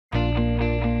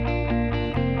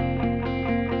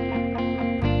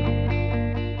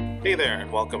Hey there,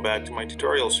 and welcome back to my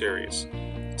tutorial series.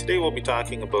 Today we'll be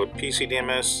talking about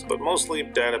PC-DMIS, but mostly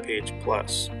DataPage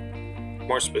Plus.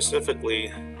 More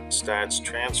specifically, stats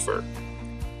transfer.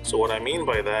 So what I mean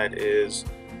by that is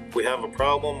we have a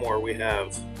problem where we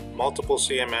have multiple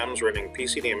CMMs running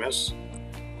PC-DMIS,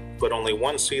 but only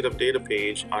one seat of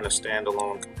DataPage on a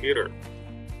standalone computer.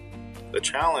 The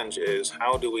challenge is,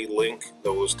 how do we link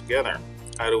those together?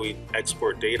 How do we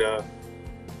export data?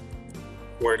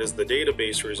 Where does the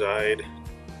database reside?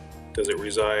 Does it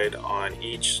reside on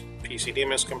each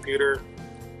PC-DMIS computer?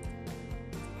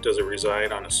 Does it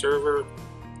reside on a server?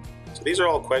 So these are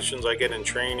all questions I get in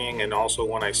training and also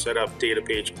when I set up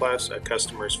DataPage Plus at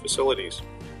customers' facilities.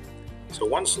 So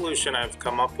one solution I've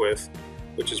come up with,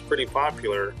 which is pretty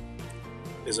popular,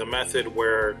 is a method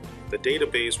where the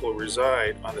database will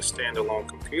reside on a standalone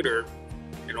computer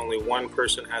and only one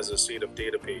person has a seat of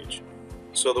DataPage.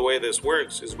 So the way this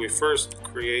works is we first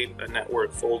create a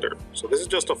network folder. So this is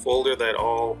just a folder that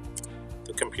all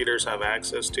the computers have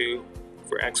access to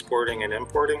for exporting and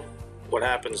importing. What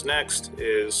happens next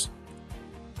is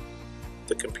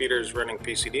the computers running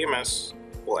PC-DMIS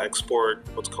will export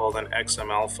what's called an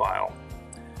XML file.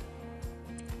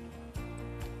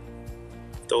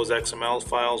 Those XML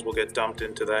files will get dumped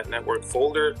into that network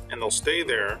folder and they'll stay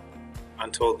there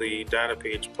until the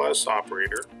DataPage Plus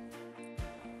operator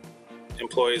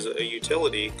employs a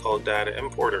utility called Data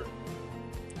Importer.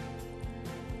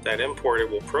 That importer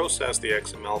will process the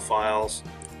XML files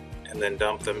and then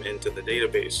dump them into the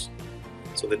database.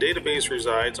 So the database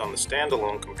resides on the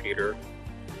standalone computer,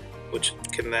 which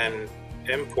can then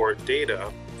import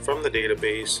data from the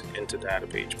database into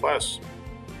DataPage Plus.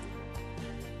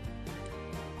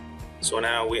 So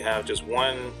now we have just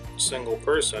one single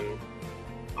person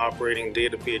operating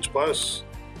DataPage Plus,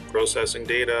 processing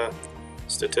data,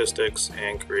 statistics,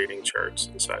 and creating charts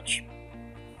and such.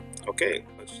 Okay,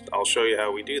 I'll show you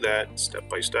how we do that step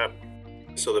by step.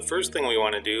 So the first thing we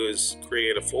want to do is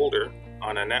create a folder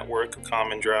on a network, a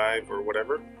common drive, or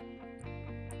whatever.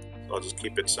 So I'll just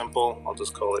keep it simple. I'll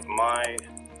just call it my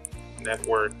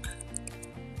network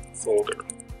folder.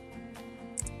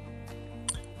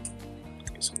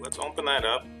 Okay, so let's open that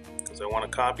up because I want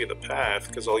to copy the path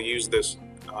because I'll use this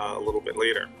a little bit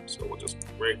later. So we'll just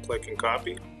right click and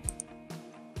copy.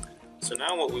 So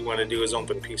now what we want to do is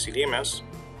open PC-DMIS.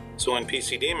 So in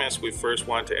PC-DMIS, we first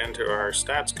want to enter our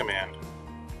stats command.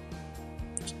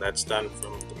 So that's done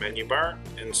from the menu bar,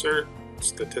 insert,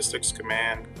 statistics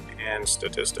command, and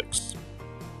statistics.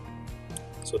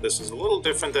 So this is a little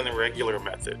different than the regular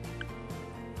method.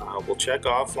 We'll check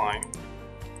offline.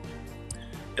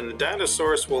 And the data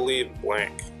source will leave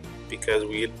blank because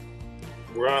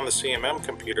we're on the CMM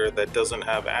computer that doesn't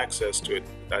have access to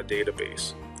a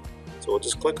database. So we'll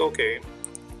just click OK.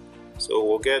 So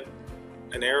we'll get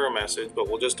an error message, but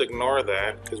we'll just ignore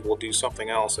that because we'll do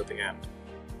something else at the end.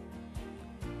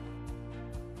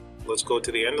 Let's go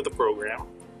to the end of the program.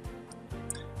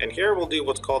 And here we'll do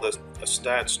what's called a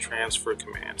stats transfer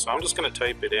command. So I'm just going to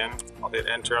type it in. I'll hit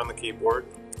enter on the keyboard.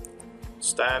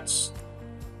 Stats.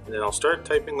 And then I'll start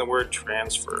typing the word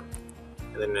transfer.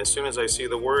 And then as soon as I see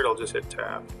the word, I'll just hit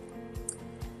tab.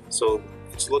 So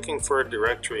it's looking for a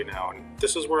directory now, and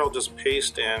this is where I'll just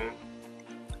paste in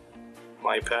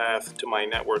my path to my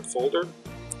network folder.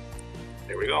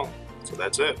 There we go. So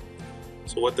that's it.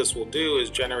 So what this will do is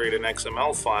generate an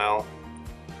XML file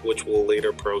which we'll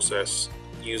later process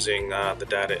using the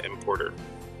data importer.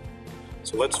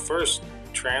 So let's first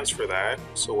transfer that.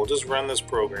 So we'll just run this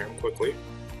program quickly.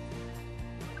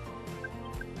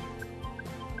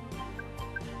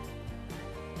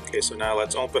 Okay, so now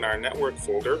let's open our network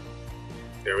folder.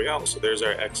 There we go. So there's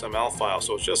our XML file.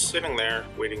 So it's just sitting there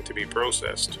waiting to be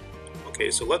processed. Okay,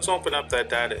 so let's open up that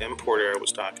data importer I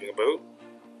was talking about.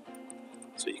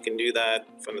 So you can do that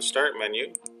from the start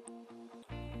menu.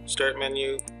 Start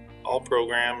menu, all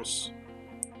programs,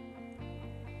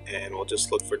 and we'll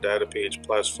just look for DataPage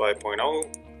Plus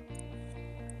 5.0,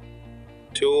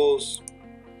 tools,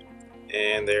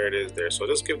 and there it is there. So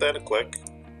just give that a click.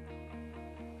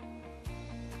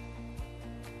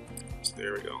 So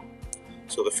there we go.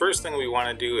 So the first thing we want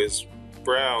to do is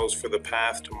browse for the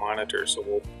path to monitor.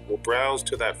 So we'll browse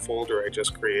to that folder I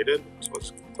just created. So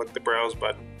let's click the browse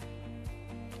button.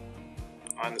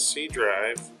 On the C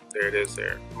drive, there it is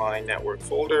there, my network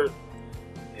folder,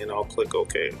 and I'll click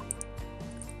OK.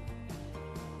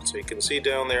 So you can see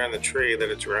down there in the tray that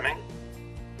it's running,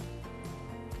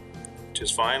 which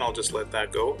is fine. I'll just let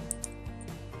that go.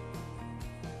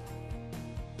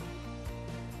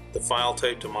 The file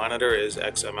type to monitor is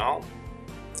XML.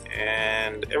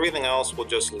 And everything else will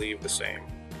just leave the same.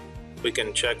 We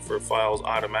can check for files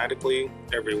automatically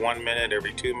every 1 minute,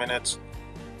 every 2 minutes.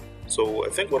 So I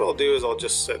think what I'll do is I'll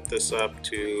just set this up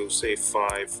to say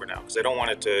 5 for now, because I don't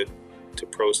want it to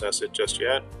process it just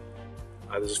yet.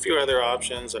 There's a few other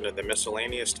options under the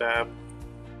miscellaneous tab.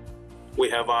 We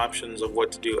have options of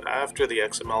what to do after the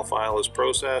XML file is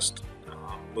processed,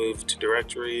 move to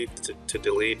directory, to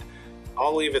delete.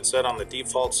 I'll leave it set on the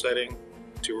default setting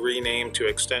to rename to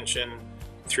extension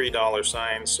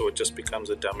 $3 so it just becomes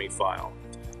a dummy file.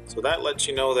 So that lets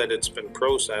you know that it's been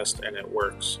processed and it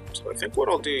works. So I think what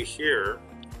I'll do here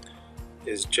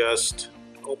is just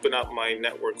open up my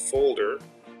network folder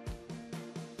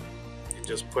and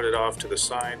just put it off to the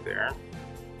side there.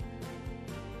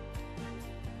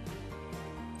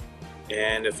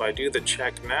 And if I do the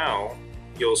check now,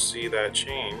 you'll see that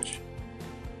change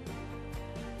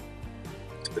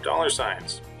to the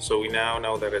 $signs. So we now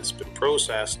know that it's been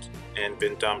processed and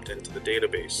been dumped into the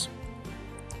database.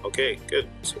 Okay, good.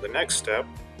 So the next step,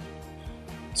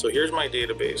 so here's my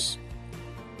database.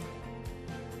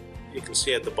 You can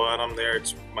see at the bottom there,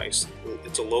 it's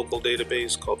a local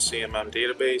database called CMM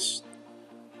database.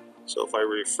 So if I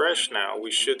refresh now,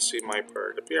 we should see my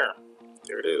part appear.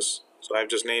 There it is. So I've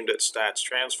just named it Stats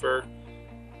Transfer,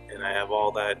 and I have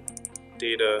all that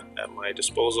data at my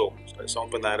disposal. So let's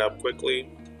open that up quickly,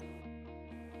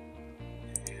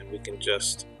 and we can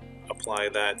just apply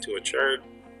that to a chart.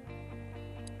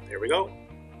 There we go.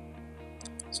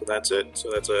 So that's it.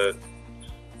 So that's a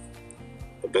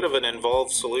bit of an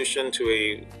involved solution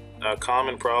to a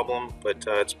common problem, but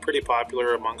it's pretty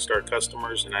popular amongst our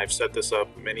customers, and I've set this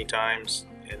up many times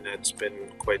and it's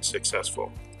been quite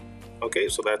successful. Okay,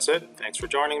 so that's it. Thanks for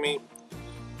joining me.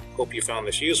 Hope you found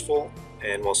this useful,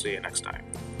 and we'll see you next time.